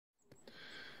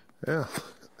Yeah,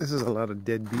 this is a lot of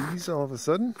dead bees all of a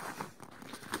sudden.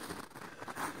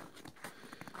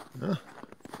 Huh.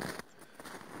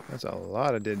 That's a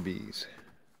lot of dead bees.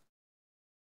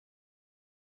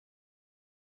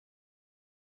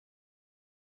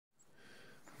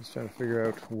 Just trying to figure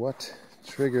out what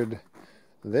triggered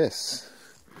this.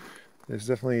 There's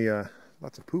definitely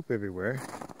lots of poop everywhere,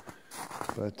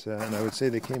 but and I would say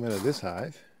they came out of this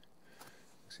hive.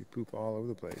 You see poop all over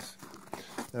the place.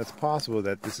 Now it's possible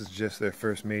that this is just their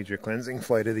first major cleansing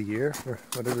flight of the year for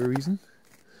whatever reason.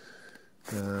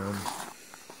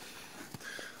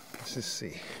 Let's just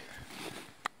see.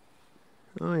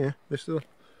 Oh yeah,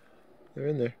 they're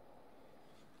in there.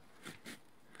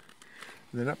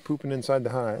 And they're not pooping inside the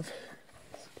hive.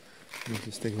 Let me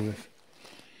just take a whiff.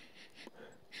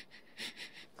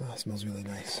 Oh, it smells really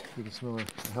nice. You can smell a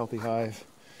healthy hive.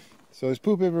 So there's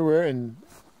poop everywhere, and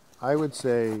I would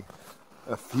say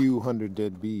a few hundred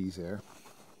dead bees there.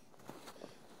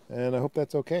 And I hope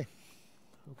that's okay.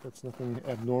 I hope that's nothing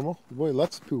abnormal. Boy,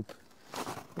 lots of poop.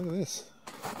 Look at this.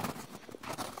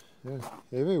 Yeah,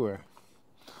 everywhere.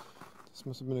 This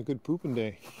must have been a good pooping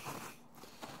day.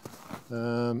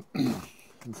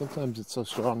 And sometimes it's so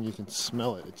strong you can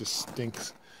smell it. It just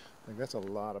stinks. Like, that's a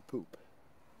lot of poop.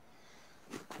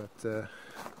 But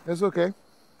it's okay.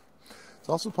 It's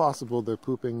also possible they're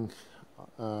pooping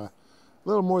a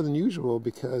little more than usual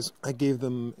because I gave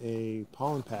them a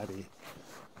pollen patty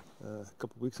a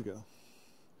couple weeks ago.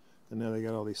 And now they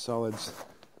got all these solids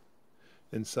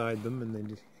inside them and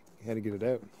they had to get it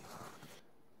out.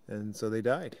 And so they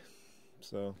died.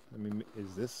 So, I mean,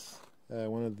 is this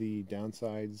one of the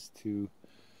downsides to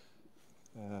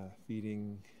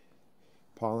feeding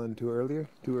pollen too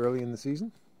early in the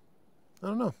season? I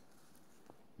don't know.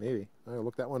 Maybe. I'll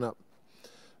look that one up.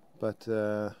 But,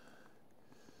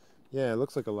 yeah, it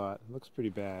looks like a lot. It looks pretty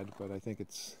bad, but I think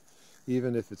it's,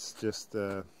 even if it's just,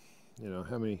 you know,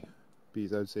 how many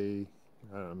bees? I would say,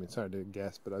 I don't know, I mean, it's hard to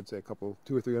guess, but I'd say a couple,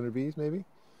 200 or 300 bees, maybe?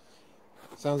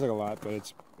 Sounds like a lot, but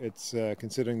it's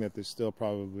considering that there's still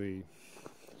probably,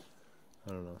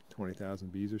 I don't know,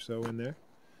 20,000 bees or so in there.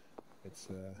 It's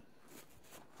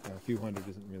a few hundred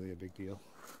isn't really a big deal.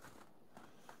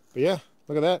 But yeah,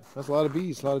 look at that. That's a lot of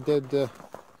bees, a lot of dead.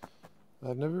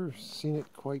 I've never seen it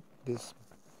quite this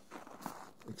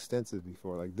extensive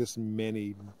before, like this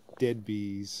many dead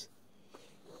bees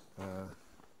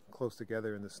close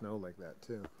together in the snow like that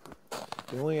too.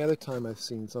 The only other time I've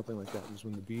seen something like that was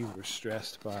when the bees were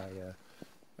stressed by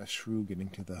a shrew getting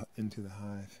into the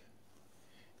hive.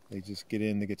 They just get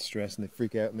in, they get stressed, and they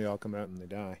freak out, and they all come out and they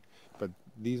die. But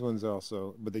these ones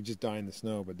also, but they just die in the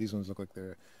snow. But these ones look like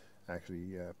they're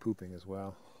actually pooping as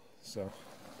well. So,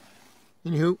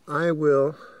 anywho, I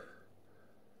will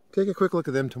take a quick look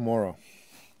at them tomorrow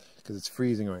because it's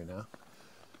freezing right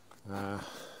now.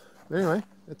 Anyway,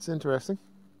 it's interesting.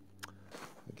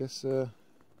 I guess to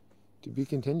be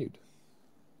continued.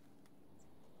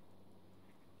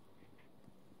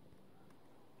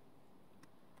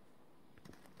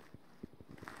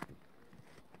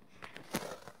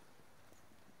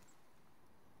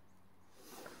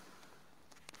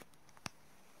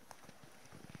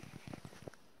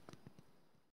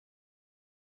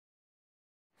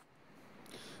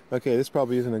 Okay, this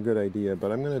probably isn't a good idea,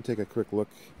 but I'm going to take a quick look,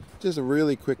 just a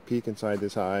really quick peek inside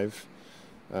this hive.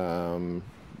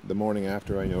 The morning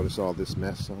after I noticed all this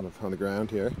mess on the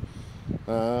ground here.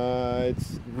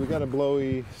 We got a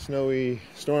blowy, snowy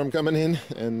storm coming in,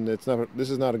 and this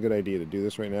is not a good idea to do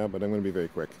this right now, but I'm going to be very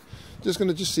quick. Just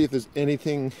going to see if there's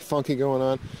anything funky going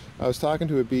on. I was talking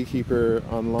to a beekeeper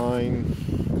online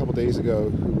a couple days ago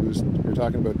we were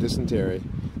talking about dysentery.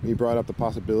 He brought up the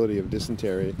possibility of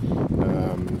dysentery,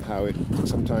 how it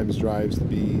sometimes drives the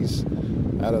bees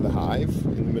out of the hive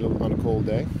in the middle on a cold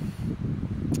day.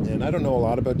 And I don't know a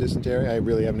lot about dysentery. I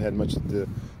really haven't had much to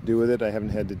do with it. I haven't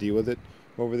had to deal with it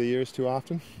over the years too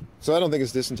often. So I don't think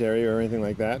it's dysentery or anything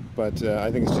like that, but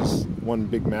I think it's just one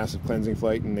big massive cleansing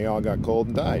flight and they all got cold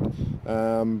and died.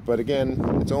 But again,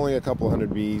 it's only a couple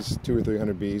hundred bees, 200 or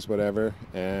 300 bees, whatever,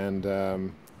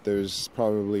 and there's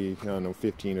probably, I don't know,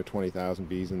 15 or 20,000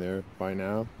 bees in there by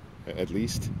now, at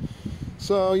least.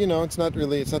 So, you know, it's not the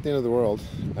end of the world.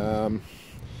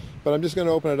 But I'm just going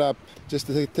to open it up just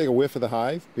to take a whiff of the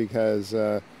hive because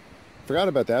forgot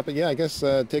about that. But yeah, I guess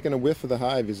taking a whiff of the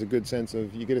hive is a good sense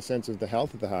of, you get a sense of the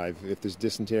health of the hive. If there's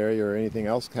dysentery or anything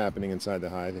else happening inside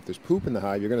the hive, if there's poop in the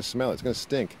hive, you're going to smell it. It's going to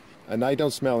stink. And I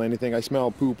don't smell anything. I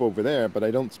smell poop over there, but I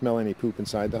don't smell any poop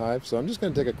inside the hive. So I'm just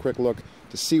going to take a quick look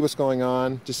to see what's going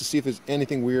on, just to see if there's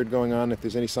anything weird going on, if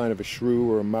there's any sign of a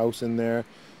shrew or a mouse in there.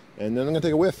 And then I'm going to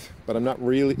take a whiff, but I'm not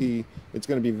really, it's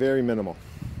going to be very minimal.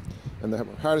 And the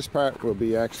hardest part will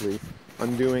be actually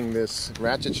undoing this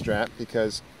ratchet strap,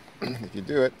 because if you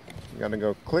do it, you gotta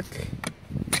go click,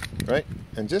 right?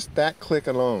 And just that click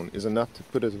alone is enough to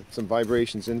put some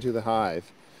vibrations into the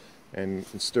hive and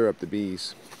stir up the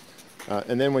bees.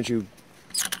 And then once you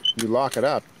lock it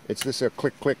up, it's this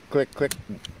click, click, click, click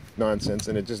nonsense,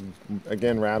 and it just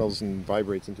again rattles and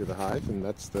vibrates into the hive, and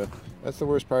that's the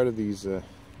worst part of these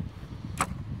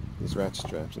ratchet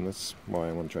straps, and that's why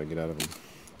I want to try to get out of them.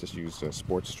 Just use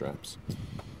sports straps.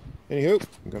 Anywho,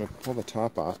 I'm going to pull the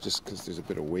top off just because there's a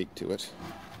bit of weight to it.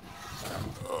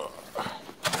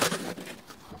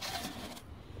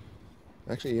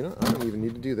 Actually, you know, I don't even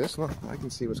need to do this. Look, I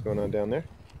can see what's going on down there.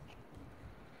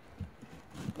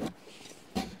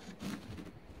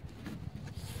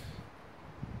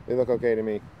 They look okay to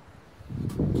me.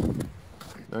 I'm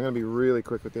going to be really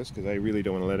quick with this because I really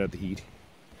don't want to let out the heat.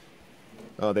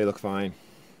 Oh, they look fine.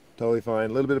 Totally fine.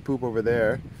 A little bit of poop over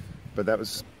there, but that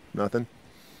was nothing.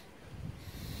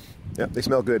 Yep, they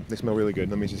smell good. They smell really good.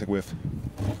 Let me just take a whiff.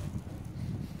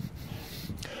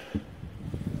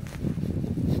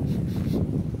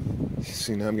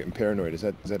 See, now I'm getting paranoid. Is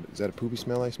that a poopy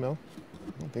smell I smell?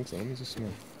 I don't think so. Let me just smell.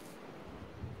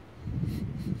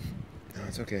 No,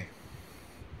 it's okay.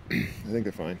 I think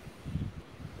they're fine.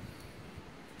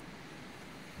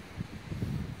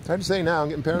 It's hard to say now. I'm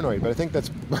getting paranoid, but I think that's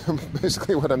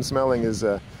basically what I'm smelling is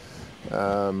that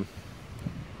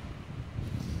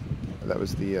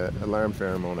was the alarm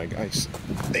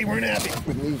pheromone. They weren't happy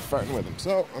with me farting with them,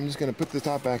 so I'm just going to put the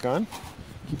top back on,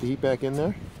 keep the heat back in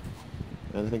there,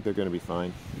 and I think they're going to be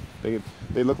fine.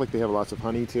 They look like they have lots of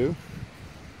honey too,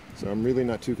 so I'm really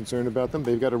not too concerned about them.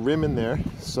 They've got a rim in there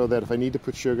so that if I need to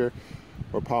put sugar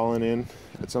or pollen in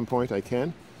at some point I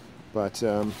can, but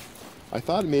I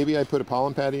thought maybe I'd put a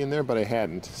pollen patty in there, but I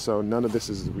hadn't, so none of this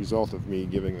is a result of me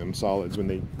giving them solids when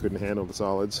they couldn't handle the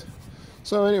solids.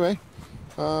 So anyway,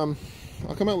 I'll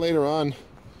come out later on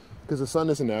because the sun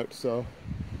isn't out, so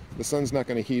the sun's not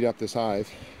going to heat up this hive,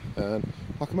 and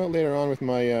I'll come out later on with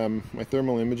my my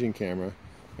thermal imaging camera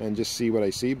and just see what I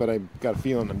see, but I've got a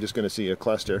feeling I'm just going to see a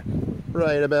cluster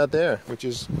right about there, which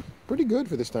is pretty good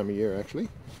for this time of year actually.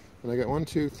 And I got 1,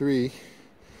 2, 3,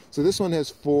 so this one has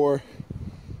 4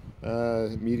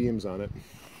 mediums on it.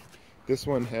 This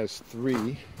one has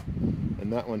 3,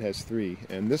 and that one has 3,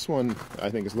 and this one I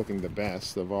think is looking the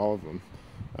best of all of them.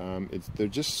 They're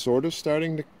just sort of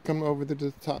starting to come over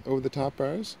the top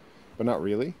bars, but not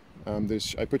really.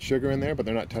 I put sugar in there, but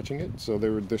they're not touching it, so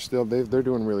they're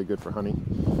doing really good for honey.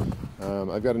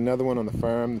 I've got another one on the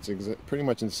farm that's pretty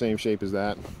much in the same shape as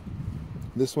that.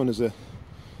 This one is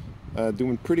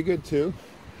doing pretty good too.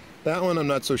 That one I'm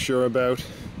not so sure about,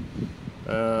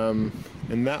 and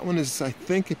that one is, I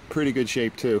think, in pretty good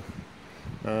shape too.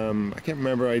 I can't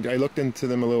remember. I looked into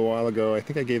them a little while ago. I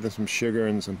think I gave them some sugar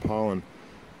and some pollen,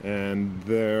 and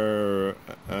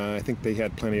I think they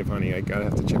had plenty of honey. I gotta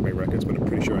have to check my records, but I'm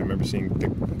pretty sure I remember seeing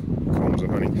thick combs of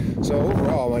honey. So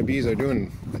overall, my bees are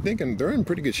doing, I think, and they're in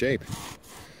pretty good shape.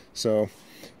 So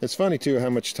it's funny too how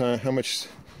much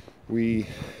we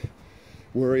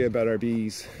worry about our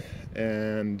bees,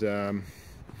 and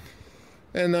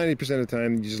 90% of the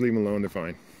time you just leave them alone, they're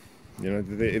fine. You know,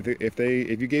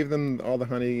 if you gave them all the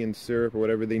honey and syrup or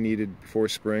whatever they needed before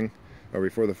spring or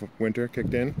before the winter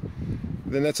kicked in,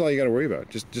 then that's all you got to worry about.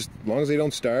 Just as long as they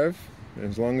don't starve, and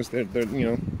as long as they're you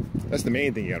know, that's the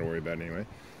main thing you got to worry about anyway.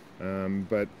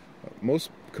 But most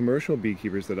commercial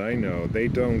beekeepers that I know, they're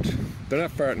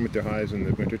not farting with their hives in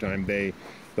the wintertime.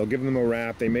 They'll give them a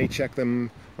wrap. They may check them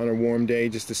on a warm day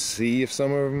just to see if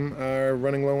some of them are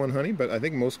running low on honey, but I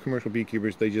think most commercial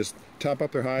beekeepers, they just top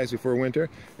up their hives before winter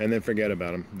and then forget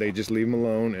about them. They just leave them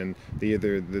alone, and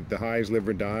either the hives live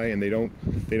or die, and they don't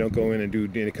go in and do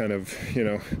any kind of, you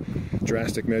know,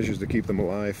 drastic measures to keep them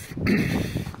alive.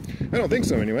 I don't think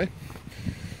so anyway.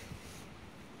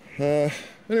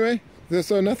 Anyway,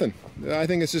 so nothing. I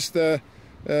think it's just it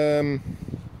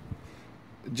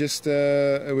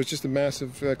was just a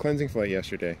massive cleansing flight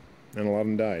yesterday, and a lot of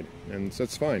them died, and so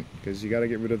it's fine because you got to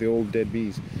get rid of the old dead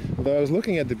bees. Although I was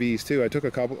looking at the bees too, I took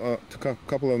a couple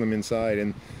of them inside,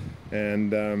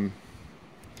 and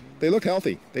they look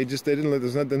healthy. They didn't look,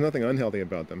 there's nothing unhealthy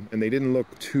about them, and they didn't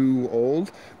look too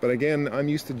old. But again, I'm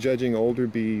used to judging older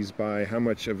bees by how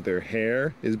much of their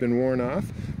hair has been worn off,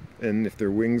 and if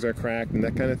their wings are cracked and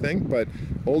that kind of thing. But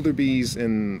older bees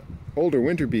and older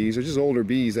winter bees are just older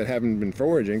bees that haven't been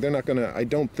foraging. They're not gonna, I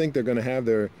don't think they're gonna have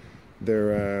their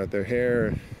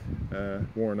hair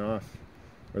worn off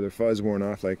or their fuzz worn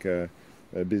off like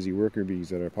busy worker bees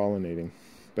that are pollinating.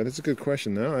 But it's a good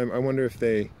question though. I wonder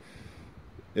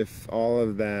if all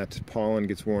of that pollen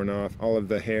gets worn off, all of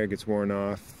the hair gets worn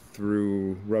off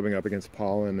through rubbing up against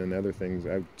pollen and other things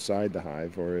outside the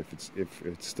hive, or if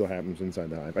it still happens inside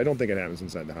the hive. I don't think it happens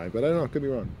inside the hive, but I don't know, could be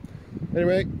wrong.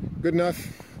 Anyway, good enough.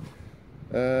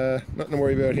 Nothing to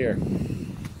worry about here.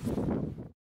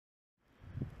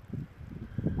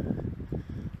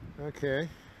 Okay,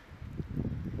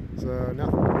 so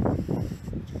nothing.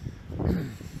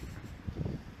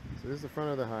 So this is the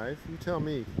front of the hive. You tell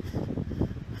me,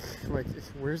 like,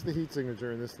 where's the heat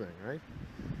signature in this thing, right?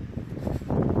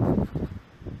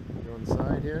 Go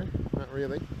inside here? Not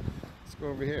really. Let's go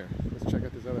over here. Let's check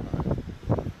out this other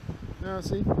hive. No,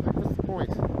 see, like, what's the point?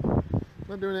 I'm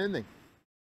not doing anything.